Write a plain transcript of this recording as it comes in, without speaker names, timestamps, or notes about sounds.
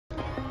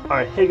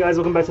Alright, hey guys,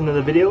 welcome back to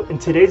another video. In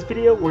today's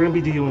video, we're going to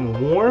be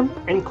doing warm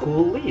and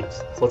cool leaves.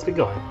 So let's get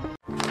going.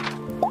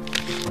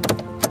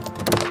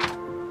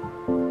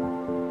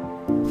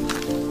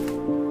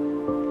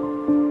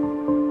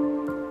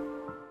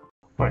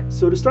 Alright,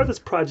 so to start this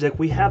project,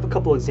 we have a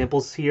couple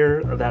examples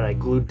here that I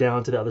glued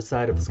down to the other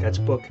side of the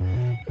sketchbook.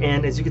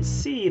 And as you can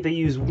see, they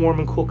use warm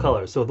and cool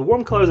colors. So the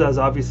warm colors, as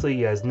obviously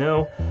you guys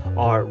know,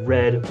 are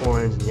red,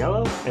 orange, and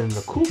yellow. And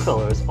the cool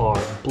colors are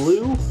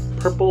blue,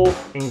 purple,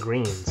 and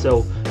green.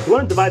 So you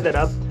want to divide that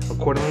up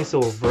accordingly,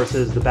 so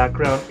versus the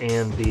background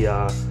and the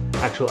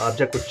actual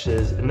object, which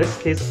is, in this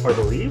case, are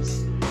the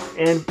leaves.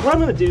 And what I'm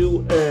going to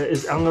do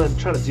is I'm going to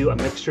try to do a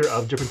mixture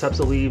of different types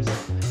of leaves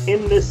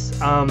in this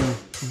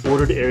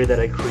bordered area that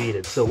I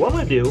created. So what I'm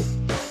going to do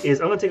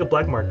is I'm going to take a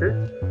black marker,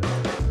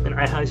 and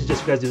I highly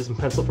suggest you guys do this in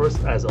pencil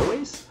first, as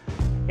always.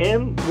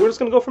 And we're just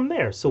going to go from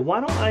there. So why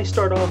don't I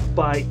start off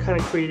by kind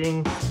of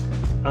creating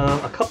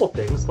a couple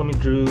things. Let me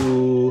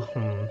do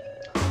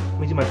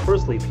my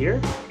first leaf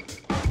here.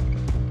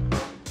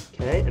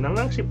 Okay, and I'm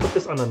gonna actually put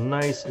this on a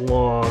nice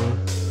long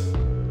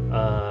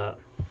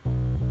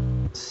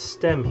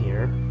stem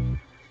here. And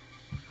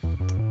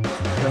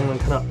I'm gonna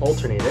kind of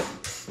alternate it.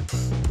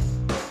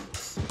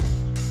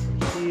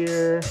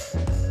 Here,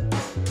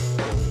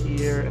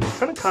 here, and I'm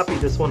trying to copy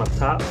this one up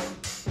top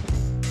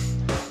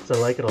because I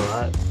like it a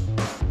lot.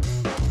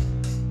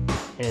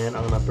 And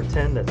I'm gonna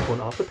pretend that's going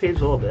off the page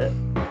a little bit.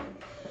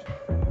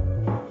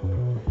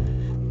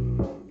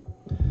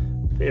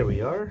 There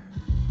we are.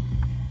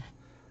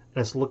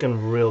 And it's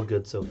looking real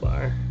good so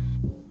far.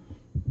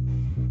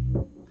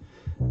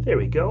 There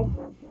we go.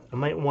 I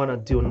might want to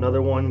do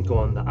another one,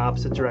 go in the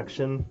opposite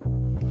direction.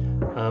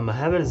 I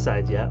haven't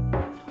decided yet.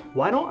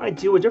 Why don't I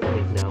do a different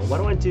leaf now? Why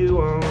don't I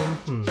do,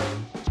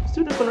 let's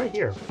do this one right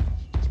here.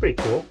 It's pretty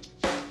cool.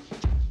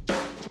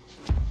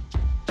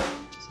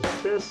 So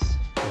this,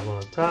 the one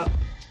on top,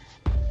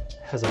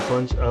 has a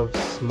bunch of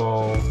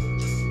small,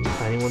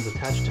 tiny ones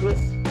attached to it.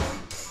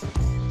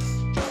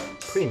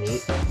 Pretty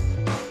neat.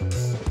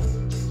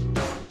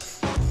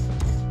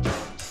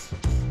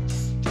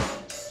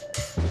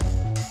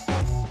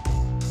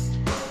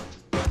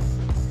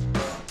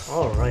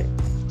 Alright,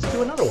 let's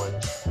do another one.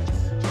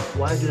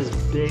 Why do this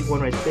big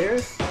one right there?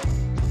 So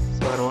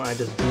why don't I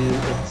just do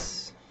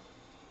its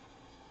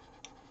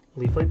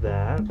leaf like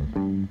that?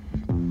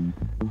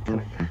 Kind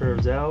of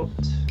curves out,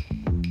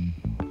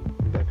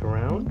 back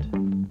around.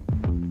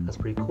 That's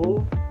pretty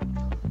cool.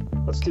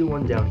 Let's do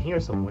one down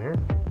here somewhere.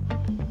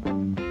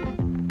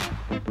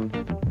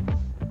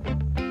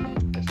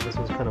 This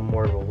one's kind of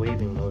more of a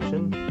waving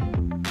motion.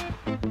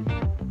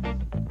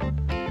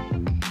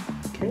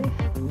 Okay,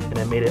 and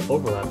I made it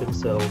overlapping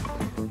so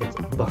it's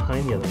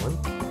behind the other one.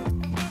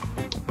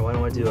 Why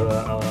don't I do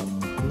a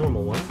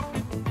normal one?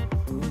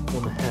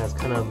 One that has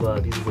kind of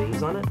these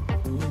waves on it.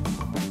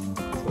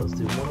 So let's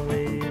do one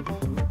wave,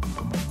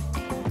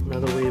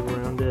 another wave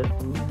around it,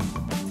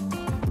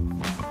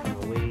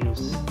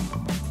 waves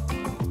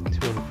to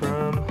and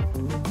from,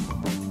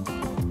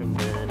 and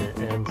then it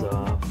ends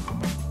off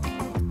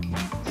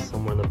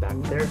somewhere in the back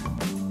there.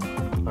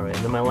 Alright,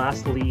 and then my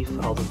last leaf,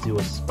 I'll just do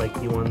a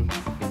spiky one,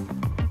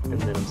 and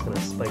then I'm just going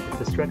to spike it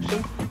this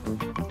direction,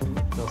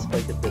 and I'll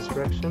spike it this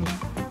direction,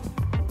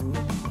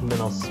 and then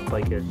I'll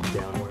spike it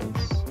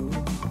downwards.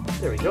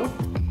 There we go.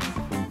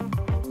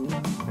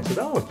 Alright, so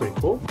that one was pretty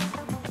cool.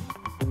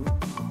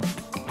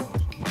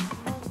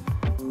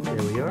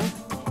 There we are.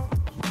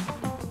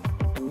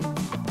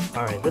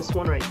 Alright, this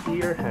one right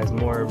here has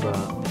more of a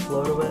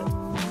flow to it,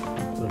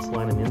 so let's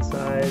line on the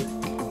inside.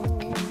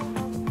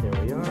 There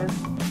we are.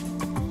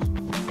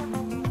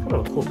 Kind of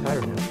a cool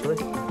pattern actually.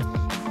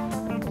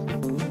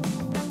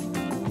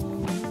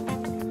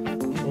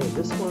 Okay,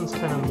 this one's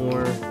kind of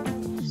more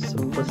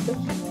simplistic.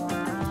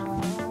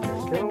 There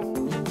we go.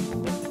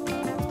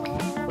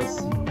 Let's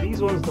see, these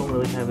ones don't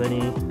really have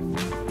any.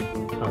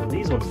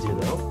 These ones do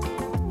though. So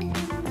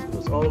it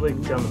goes all the way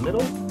down the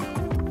middle.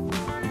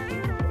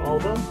 For all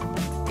of them.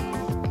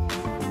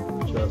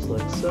 Just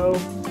like so.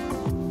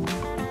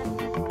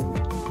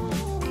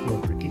 And then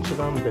for each of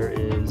them there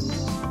is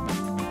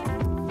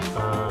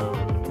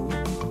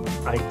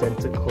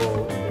identical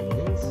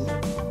lanes.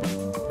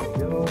 There we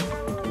go.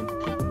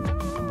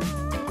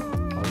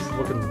 Oh, this is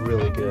looking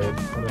really good.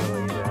 I'm gonna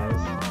let you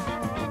guys.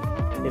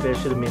 Maybe I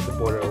should have made the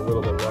border a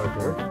little bit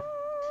larger.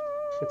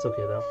 It's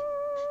okay though.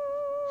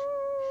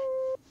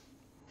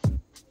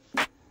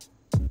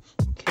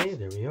 Okay,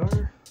 there we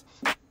are.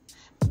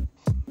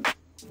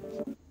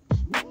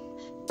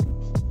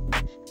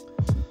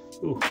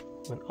 Ooh,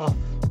 went off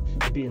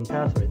the beaten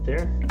path right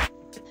there.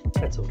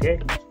 That's okay.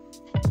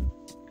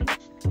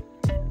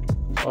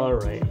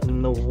 Alright,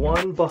 and the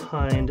one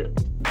behind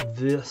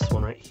this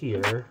one right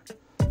here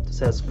just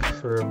has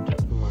curved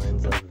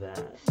lines like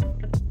that.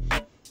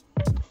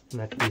 And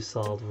that can be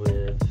solved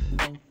with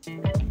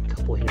a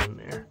couple here and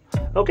there.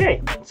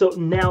 Okay, so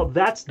now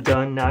that's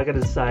done. Now I gotta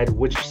decide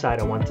which side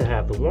I want to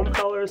have the warm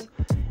colors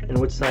and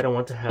which side I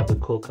want to have the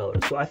cool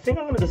colors. So I think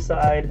I'm gonna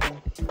decide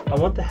I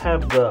want to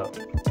have the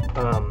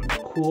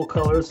cool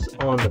colors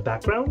on the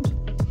background.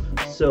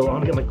 So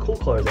I'm gonna get my cool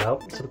colors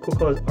out. So the cool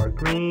colors are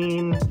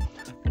green,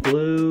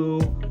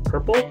 blue,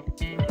 purple.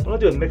 I'm gonna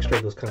do a mixture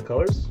of those kind of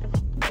colors.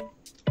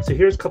 So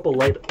here's a couple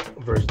light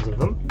versions of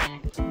them.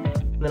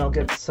 And then I'll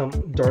get some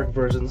dark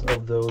versions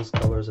of those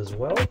colors as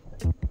well.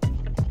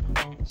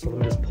 So let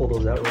me just pull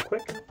those out real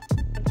quick.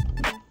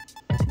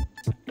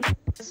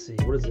 Let's see,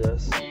 what is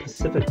this?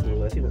 Pacific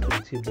blue. I think that's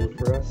gonna be too blue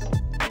for us.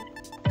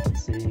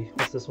 Let's see,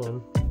 what's this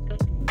one?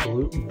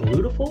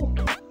 Beautiful?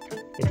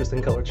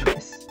 Interesting color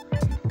choice.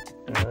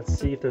 Let's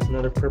see if there's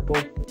another purple.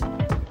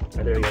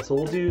 There we go. So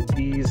we'll do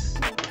these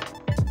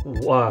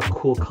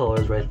cool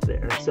colors right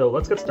there. So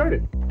let's get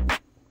started.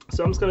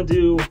 So I'm just gonna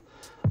do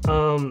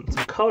some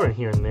coloring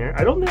here and there.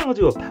 I don't think I'll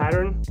do a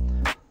pattern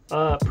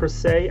per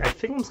se. I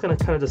think I'm just gonna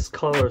kind of just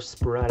color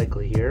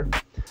sporadically here,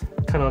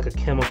 kind of like a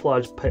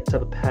camouflage type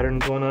of pattern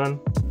going on.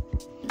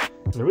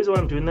 And the reason why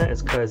I'm doing that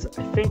is because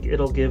I think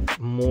it'll give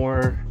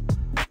more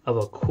of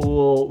a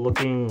cool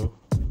looking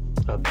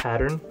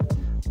pattern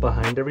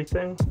behind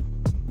everything.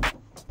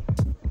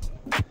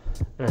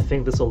 And I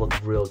think this will look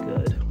real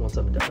good once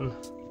I'm done.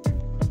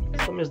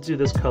 So let me just do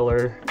this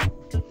color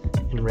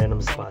in random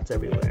spots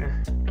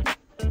everywhere.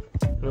 And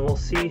then we'll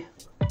see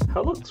how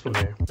it looks from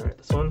there. Alright,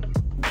 this one,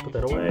 put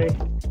that away.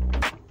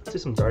 Let's do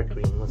some dark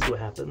green, let's see what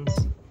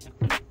happens.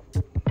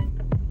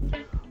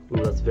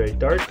 Ooh, that's very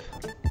dark.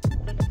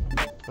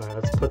 Alright,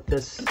 let's put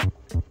this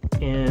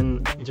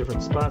in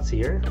different spots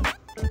here.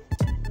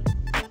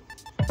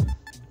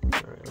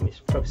 Alright, let me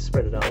probably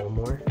spread it out a little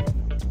more.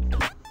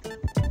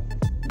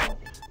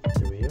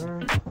 There we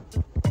are.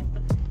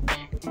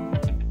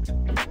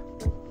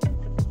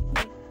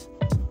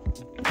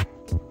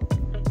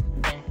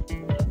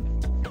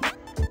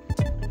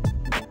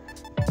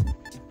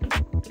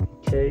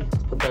 Okay,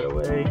 let's put that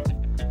away.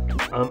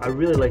 I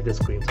really like this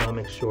green, so I'll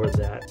make sure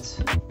that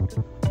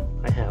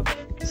I have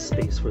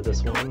space for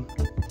this one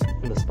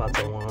in the spots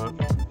I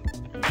want.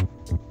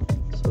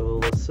 So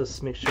let's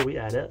just make sure we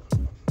add it.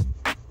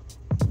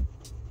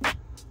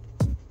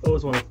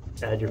 Always want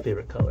to add your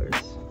favorite colors.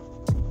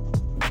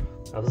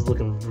 This is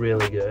looking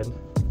really good.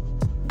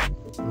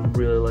 I'm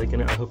really liking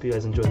it. I hope you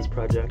guys enjoy this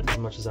project as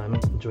much as I'm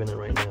enjoying it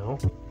right now.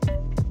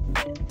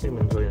 I think I'm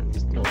enjoying it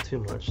just a little too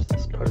much.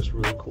 This project's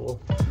really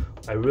cool.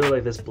 I really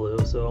like this blue,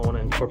 so I want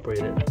to incorporate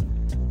it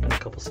in a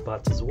couple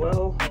spots as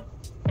well.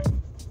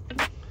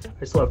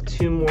 I still have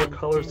 2 more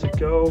colors to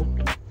go,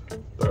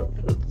 but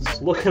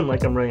it's looking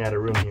like I'm running out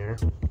of room here,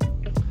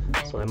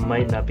 so I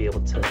might not be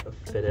able to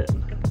fit it.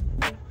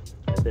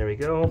 There we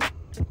go.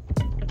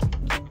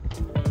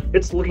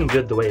 It's looking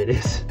good the way it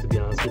is, to be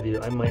honest with you.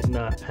 I might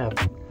not have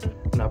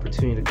an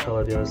opportunity to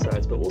color the other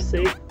sides, but we'll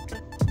see.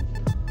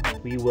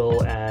 We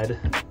will add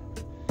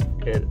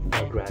it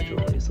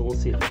gradually, so we'll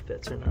see if it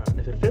fits or not.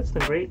 If it fits,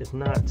 then great. If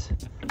not,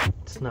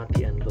 it's not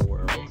the end of the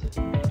world.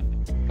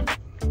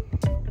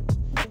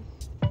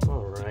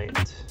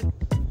 Alright.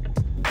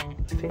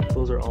 I think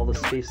those are all the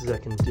spaces I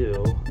can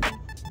do.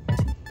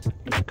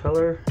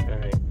 Color.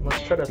 Alright,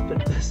 let's try to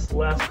fit this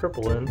last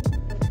purple in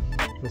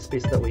the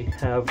space that we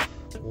have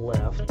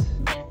left.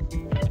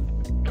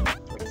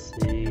 Let's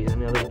see,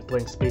 any other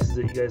blank spaces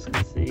that you guys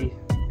can see?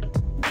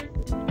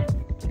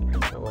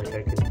 Not like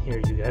I can hear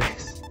you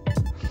guys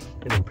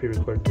in a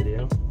pre-recorded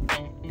video.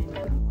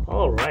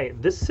 Alright,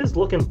 this is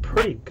looking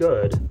pretty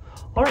good.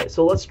 Alright,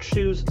 so let's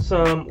choose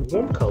some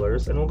warm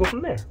colors and we'll go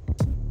from there.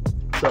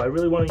 So I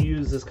really want to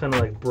use this kind of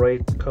like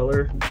bright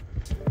color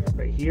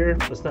right here.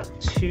 It's not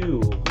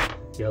too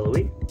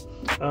yellowy.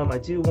 I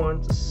do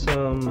want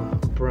some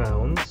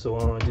browns, so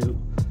I want to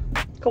do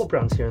a couple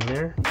browns here and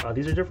there.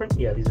 These are different?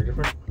 Yeah, these are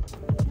different.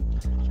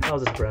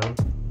 How's this brown?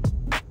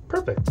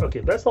 Perfect.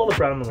 Okay, that's all the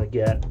brown I'm going to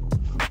get.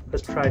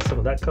 Let's try some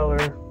of that color.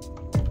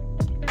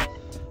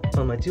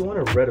 I do want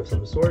a red of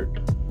some sort.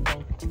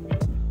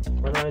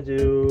 Why don't I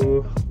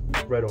do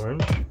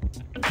red-orange?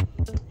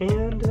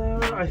 And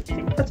I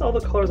think that's all the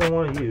colors I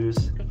want to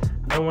use.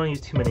 I don't want to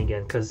use too many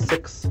again, because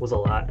 6 was a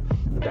lot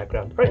in the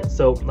background. Alright,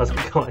 so let's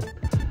get going.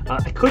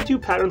 I could do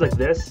patterns like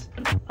this,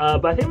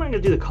 but I think I'm going to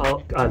do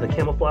the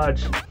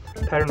camouflage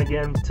pattern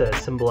again to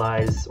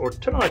symbolize, or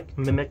to like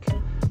mimic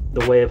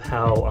the way of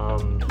how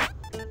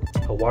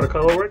a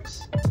watercolor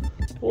works.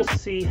 We'll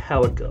see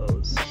how it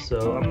goes.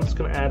 So I'm just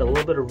going to add a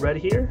little bit of red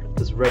here,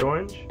 this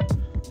red-orange.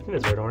 I think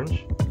it's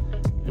red-orange.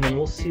 And then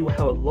we'll see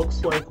how it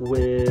looks like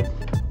with,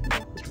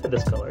 let's try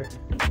this color.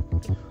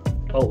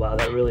 Oh wow,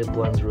 that really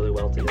blends really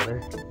well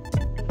together.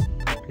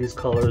 These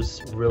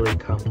colors really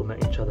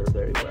complement each other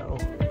very well.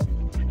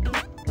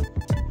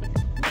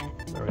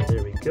 Alright,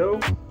 there we go.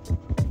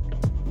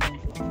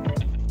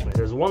 Alright,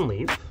 there's one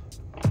leaf.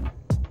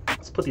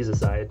 Let's put these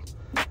aside.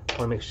 I want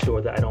to make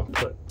sure that I don't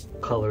put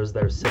colors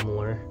that are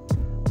similar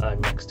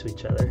next to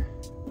each other.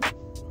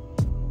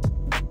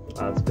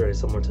 It's very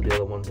similar to the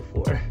other one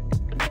before.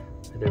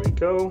 There we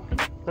go.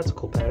 That's a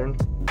cool pattern.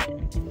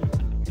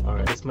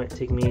 Alright, this might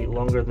take me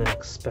longer than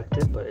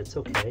expected, but it's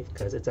okay,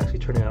 because it's actually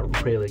turning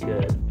out really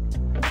good.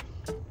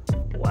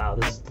 Wow,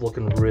 this is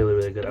looking really,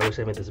 really good. I wish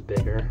I made this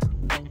bigger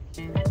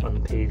on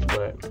the page,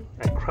 but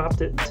I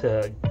cropped it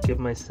to give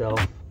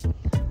myself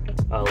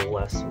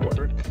less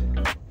work.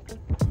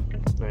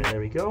 All right, there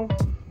we go.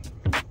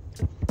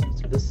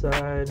 Let's do this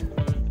side.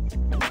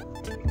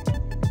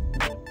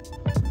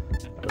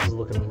 This is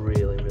looking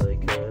really, really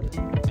good.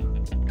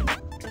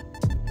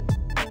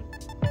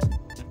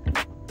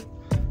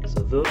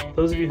 So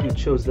those of you who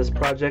chose this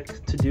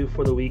project to do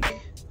for the week,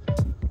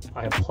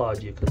 I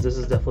applaud you, because this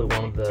is definitely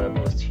one of the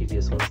most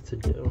tedious ones to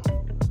do.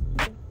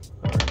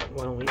 Alright,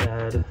 why don't we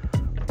add,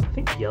 I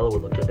think yellow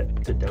would look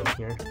good down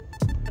here.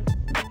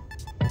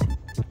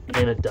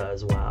 And it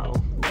does, wow.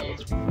 That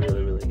looks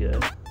really, really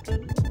good.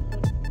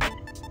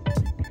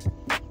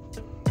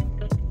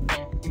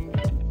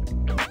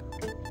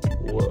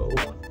 Whoa.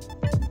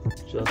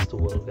 Just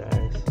whoa,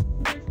 guys.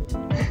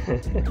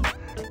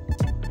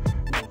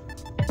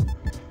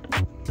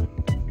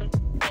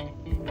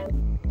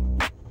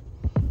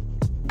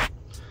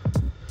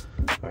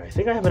 Alright, I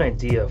think I have an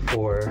idea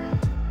for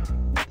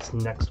this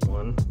next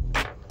one.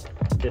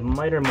 It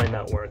might or might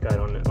not work, I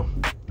don't know.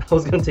 I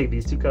was gonna take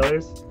these two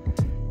colors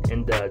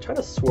and try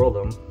to swirl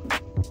them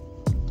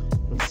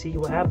and see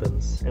what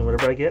happens. And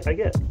whatever I get, I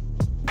get.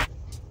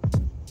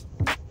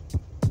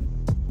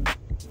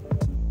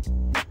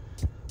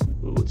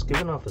 Ooh, it's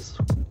giving off this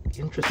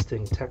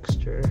interesting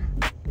texture.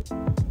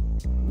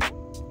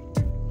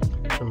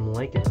 I'm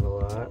liking it a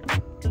lot.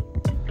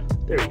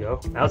 There we go.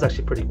 That was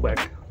actually pretty quick.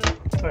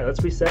 Alright,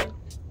 let's reset.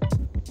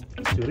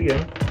 Let's do it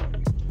again.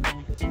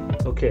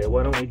 Okay,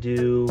 why don't we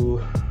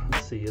do,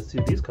 let's see, let's do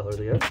these colors,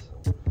 I guess.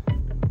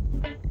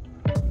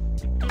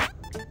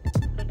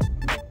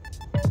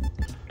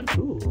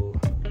 Ooh,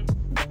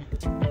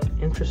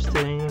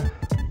 interesting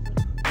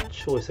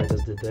choice I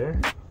just did there.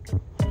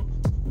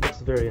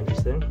 Looks very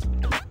interesting.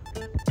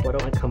 Why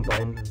don't I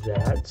combine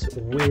that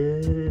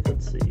with,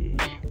 let's see,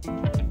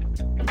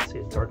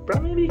 a dark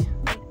brown maybe?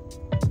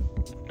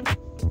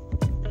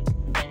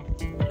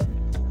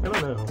 I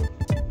don't know.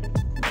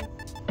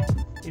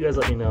 You guys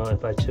let me know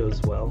if I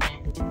chose well.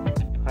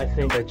 I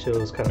think I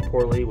chose kind of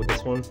poorly with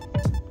this one.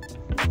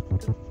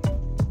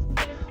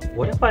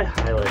 What if I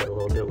highlight it a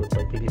little bit with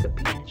like maybe the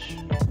peach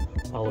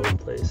all over the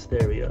place?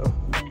 There we go.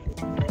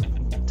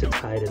 To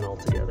tie it in all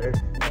together.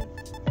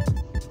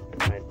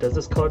 Alright, does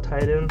this color tie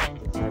it in?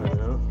 I don't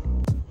know.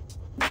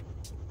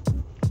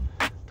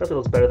 Definitely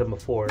looks better than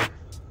before.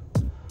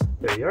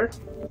 There we are.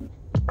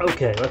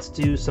 Okay, let's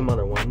do some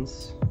other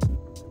ones.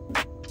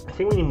 I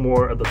think we need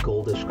more of the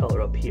goldish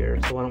color up here.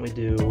 So why don't we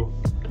do,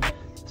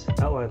 let's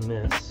outline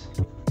this.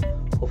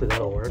 Hopefully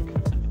that'll work.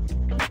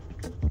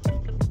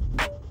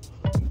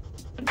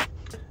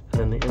 And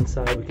then the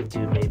inside we could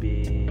do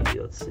maybe,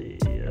 let's see,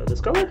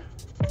 this color.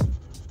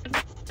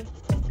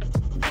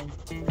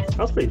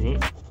 That's pretty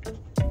neat.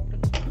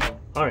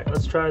 All right,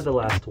 let's try the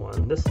last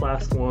one. This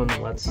last one,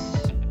 let's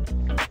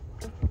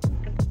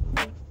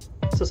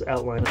just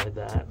outline it like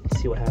that.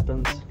 See what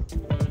happens.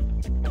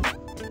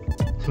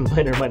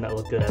 Might or might not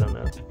look good, I don't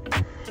know.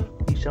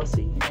 We shall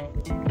see.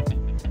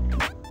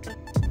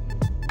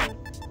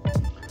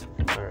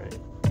 Alright.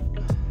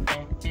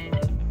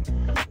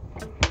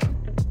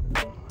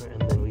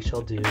 And then we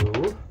shall do...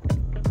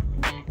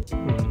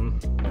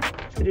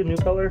 should we do a new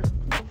color?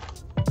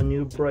 A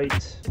new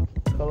bright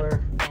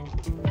color?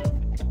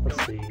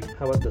 Let's see,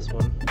 how about this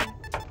one?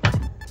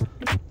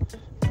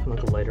 Kind of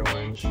like a lighter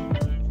orange.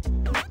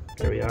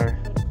 There we are.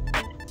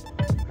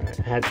 Alright,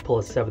 I had to pull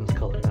a 7th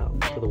color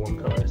out for the warm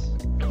colors.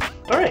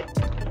 Alright,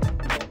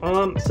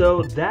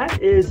 so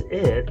that is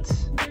it.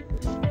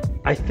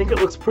 I think it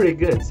looks pretty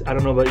good. I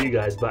don't know about you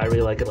guys, but I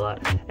really like it a lot.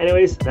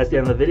 Anyways, that's the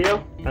end of the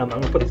video. I'm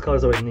going to put these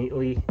colors away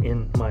neatly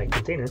in my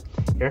container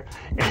here.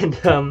 And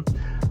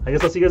I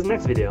guess I'll see you guys in the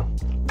next video.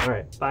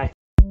 Alright, bye.